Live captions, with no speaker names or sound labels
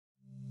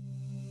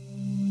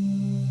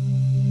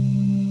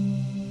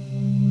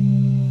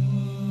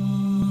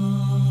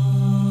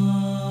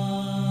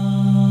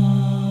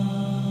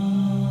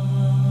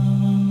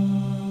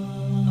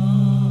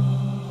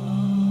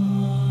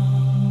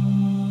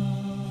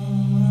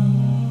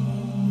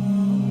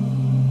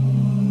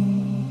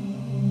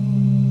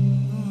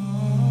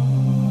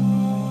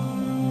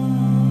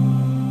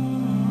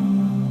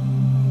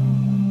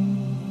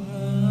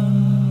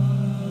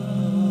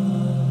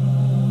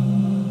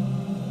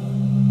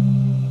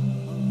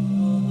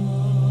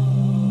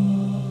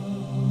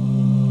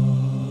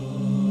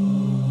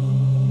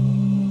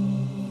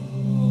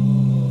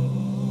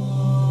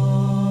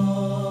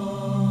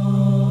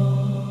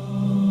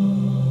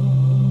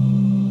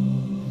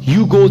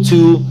go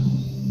to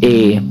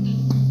a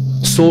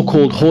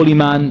so-called holy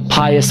man,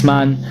 pious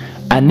man,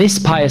 and this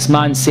pious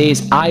man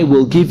says, I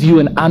will give you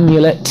an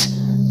amulet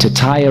to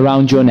tie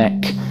around your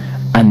neck,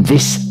 and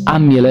this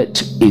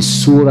amulet is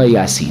Surah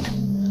Yasin,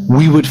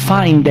 we would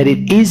find that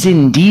it is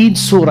indeed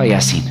Surah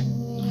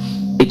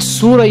Yasin. It's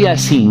Surah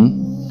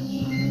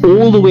Yasin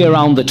all the way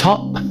around the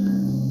top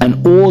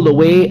and all the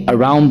way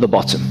around the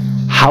bottom.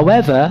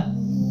 However,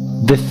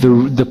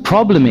 the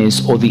problem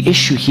is, or the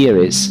issue here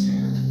is,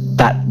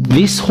 that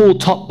this whole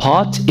top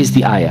part is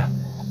the ayah,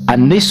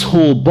 and this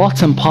whole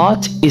bottom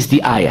part is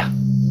the ayah.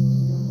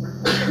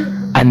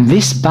 And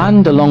this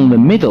band along the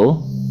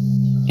middle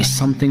is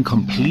something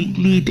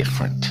completely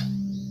different.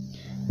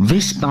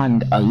 This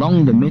band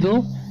along the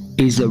middle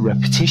is a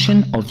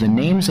repetition of the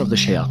names of the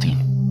shayateen.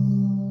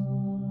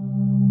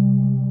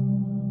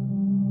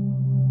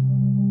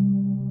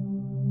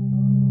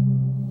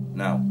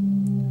 Now,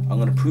 I'm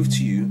going to prove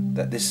to you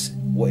that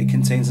what it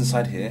contains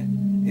inside here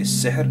is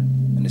sihr,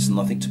 and it's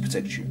nothing to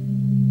protect you.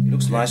 It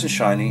looks nice and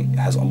shiny, it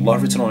has Allah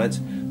written on it,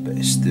 but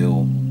it's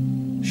still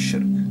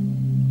shirk.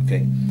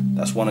 Okay,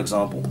 that's one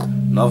example.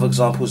 Another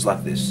example is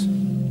like this.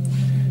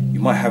 You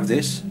might have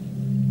this,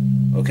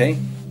 okay?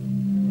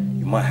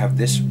 You might have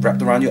this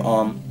wrapped around your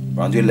arm,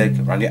 around your leg,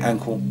 around your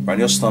ankle, around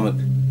your stomach,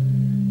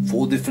 for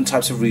all different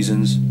types of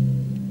reasons,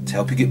 to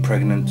help you get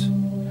pregnant,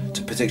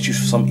 to protect you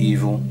from some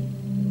evil,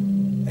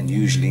 and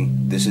usually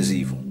this is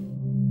evil.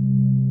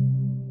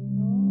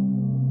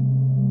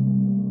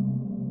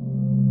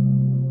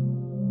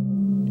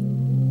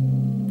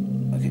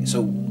 Okay,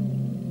 so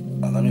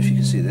I don't know if you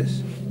can see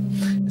this.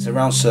 It's a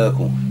round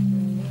circle.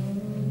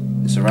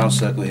 It's a round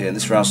circle here, and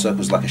this round circle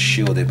is like a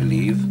shield, they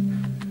believe.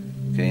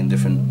 Okay, in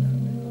different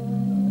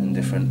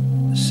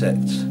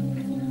sects.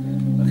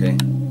 Okay,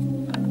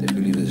 they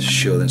believe it's a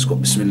shield, and it's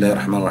got Bismillah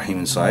ar-Rahman ar-Rahim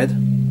inside.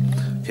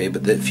 Okay,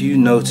 but if you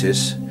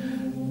notice,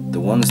 the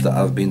ones that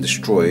have been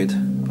destroyed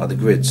are the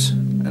grids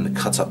and the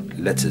cut up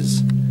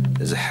letters.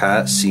 There's a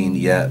ha, sin,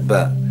 ya,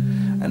 ba,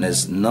 and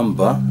there's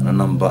number and a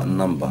number and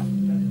number.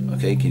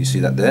 Okay, can you see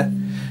that there?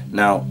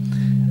 Now,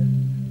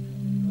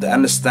 the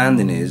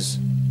understanding is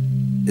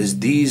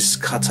these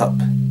cut up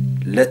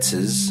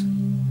letters,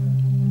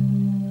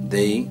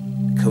 they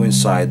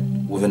coincide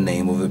with a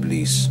name of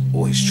Iblis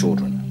or his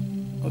children.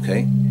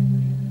 Okay,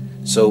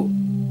 so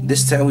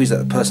this Taweez that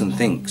the person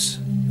thinks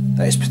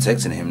that is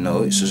protecting him,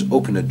 no, it's just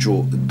open the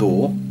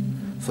door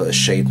for a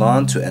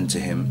shaitan to enter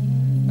him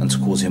and to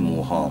cause him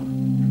more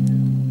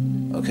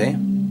harm. Okay,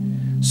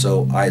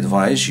 so I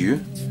advise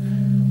you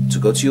to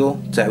go to your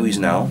Taweez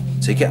now,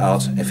 take it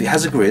out. If it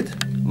has a grid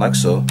like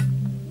so,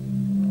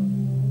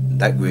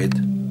 that grid,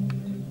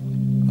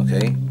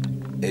 okay,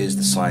 is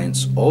the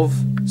science of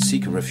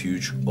seeking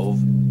refuge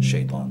of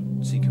shaitan,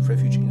 seeking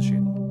refuge against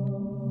shaitan.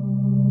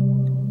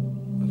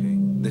 Okay,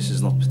 this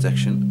is not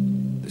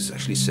protection, this is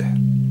actually sihr,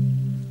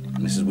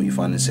 and this is what you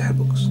find in sihr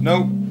books.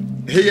 Now,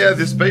 here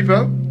this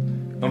paper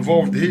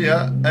involved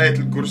here Ayat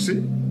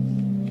al-Kursi.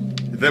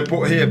 They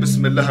put here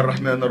Bismillah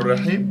ar-Rahman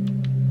ar-Rahim,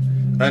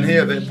 and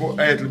here they put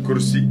Ayat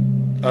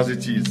al-Kursi as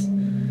it is.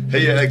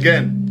 Here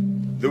again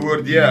the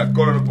word Ya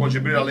calling upon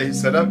Jibreel alayhi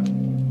salam,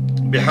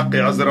 بحق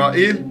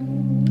عزرائيل,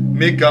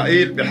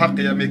 Mikael, بحق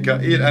يا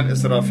Mikael, and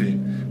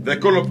Israfil. They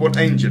call upon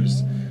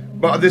angels.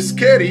 But the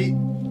scary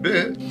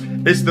bit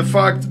is the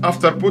fact,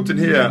 after putting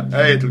here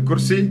Ayat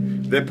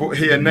al-Kursi, they put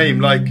here name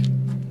like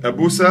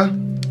Abusa,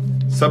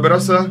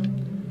 Sabrasa,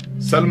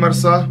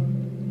 Salmarsa,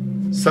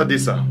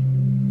 Sadisa.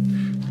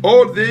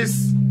 All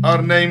these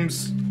are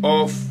names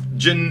of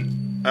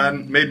Jinn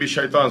and maybe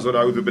shaitans, or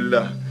a'udhu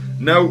billah.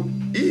 Now,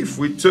 if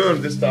we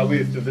turn this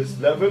Taweez to this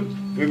level,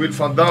 we will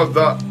find out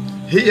that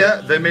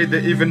here they made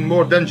it even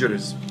more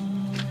dangerous.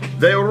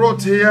 They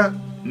wrote here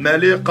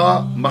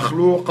Maliqa,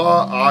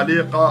 Makhluqa,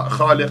 Aliqa,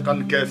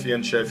 Khaliqan,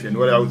 Kafiyan, Shafiyan,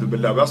 wa a'udhu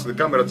billah. We ask the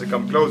camera to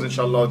come close,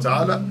 inshallah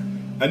ta'ala,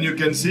 and you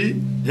can see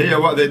here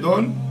what they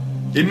done.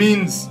 It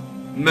means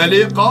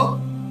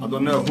Maliqa, I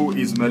don't know who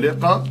is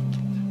Maliqa.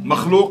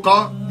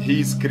 Makhluqa,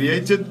 he is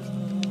created.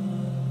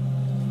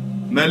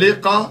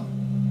 Maliqa,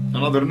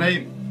 another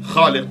name,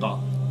 Khaliqa,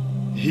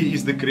 he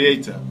is the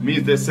creator.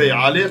 Means they say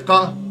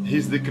Aliqa, he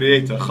is the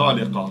creator,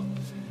 Khaliqa.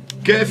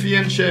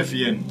 Kafiyan,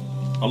 Shafiyan,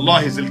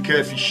 Allah is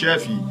al-Kafi,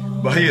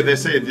 Shafi. But here they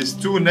say these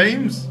two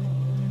names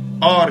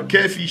are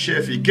Kafi,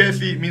 Shafi.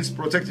 Kafi means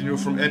protecting you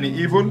from any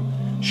evil.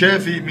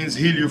 Shafi means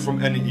heal you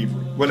from any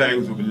evil. Wa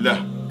la'udhu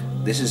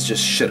billah. This is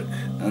just shirk,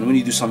 and when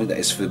you do something that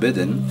is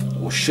forbidden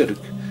or shirk,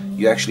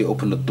 you actually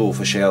open the door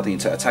for shayateen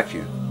to attack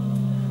you.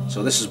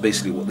 So this is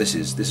basically what this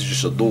is. This is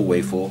just a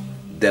doorway for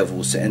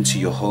devils to enter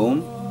your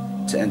home,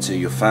 to enter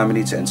your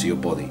family, to enter your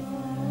body.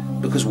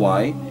 Because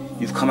why?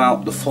 You've come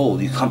out the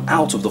fold. You come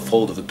out of the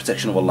fold of the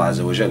protection of Allah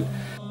Azza wa Jal.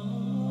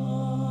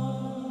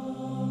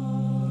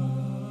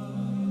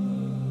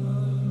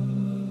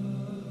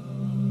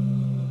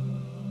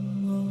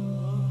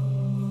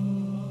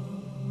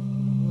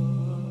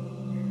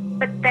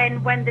 But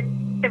then when the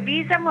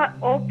Taweez were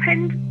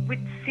opened,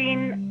 we'd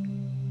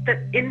seen that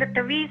in the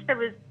Taweez there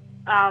was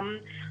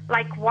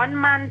like one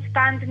man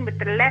standing with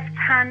the left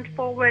hand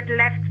forward,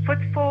 left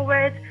foot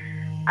forward,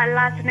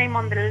 Allah's name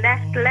on the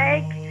left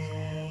leg.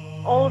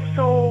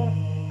 Also,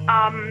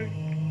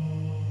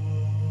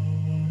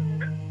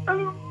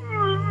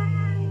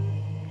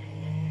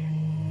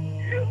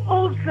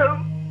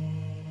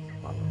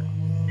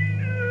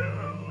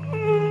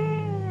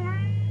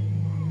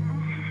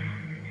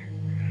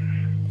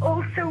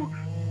 also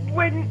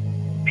when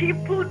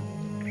people, I'm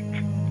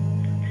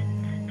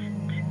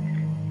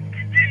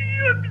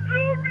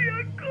sorry,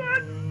 I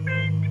can't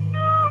speak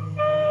no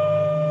more.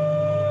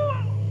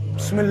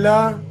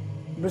 Bismillah,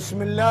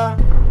 Bismillah.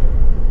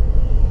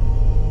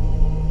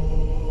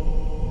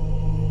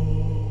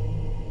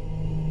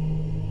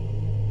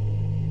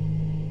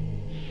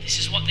 This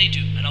is what they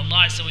do, and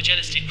Allah Azza wa Jalla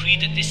has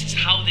decreed that this is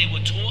how they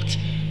were taught,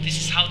 this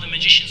is how the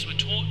magicians were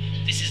taught,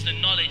 this is the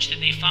knowledge that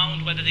they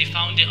found, whether they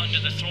found it under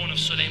the throne of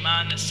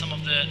Sulaiman, as some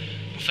of the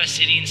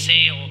Mufassirin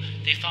say, or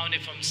they found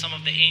it from some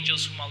of the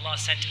angels whom Allah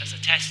sent as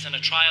a test and a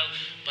trial,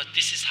 but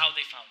this is how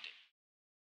they found it.